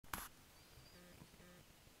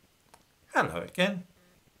Hello again.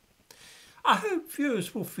 I hope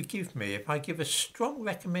viewers will forgive me if I give a strong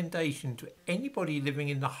recommendation to anybody living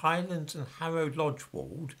in the Hylands and Harrow Lodge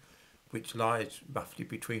ward, which lies roughly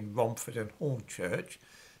between Romford and Hornchurch,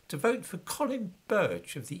 to vote for Colin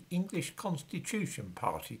Birch of the English Constitution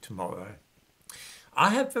Party tomorrow. I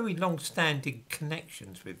have very long-standing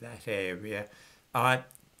connections with that area. I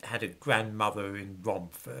had a grandmother in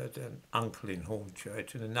Romford, an uncle in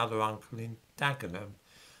Hornchurch and another uncle in Dagenham.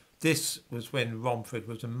 This was when Romford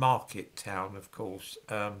was a market town, of course.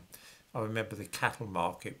 I remember the cattle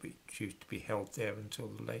market, which used to be held there until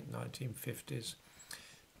the late 1950s.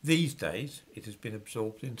 These days, it has been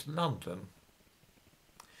absorbed into London.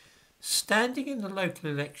 Standing in the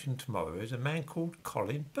local election tomorrow is a man called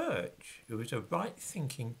Colin Birch, who is a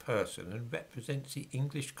right-thinking person and represents the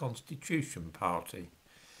English Constitution Party.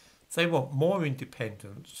 They want more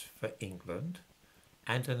independence for England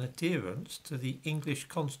and an adherence to the English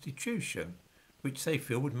Constitution, which they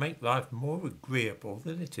feel would make life more agreeable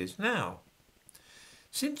than it is now.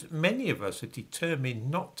 Since many of us are determined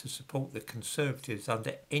not to support the Conservatives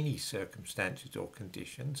under any circumstances or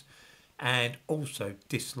conditions, and also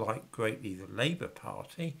dislike greatly the Labour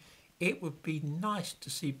Party, it would be nice to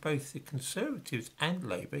see both the Conservatives and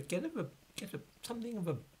Labour get something of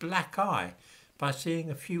a black eye by seeing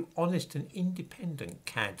a few honest and independent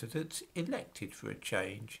candidates elected for a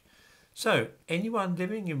change. So, anyone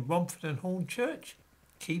living in Romford and Hornchurch,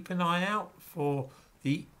 keep an eye out for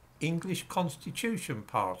the English Constitution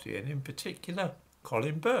Party, and in particular,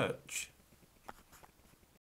 Colin Birch.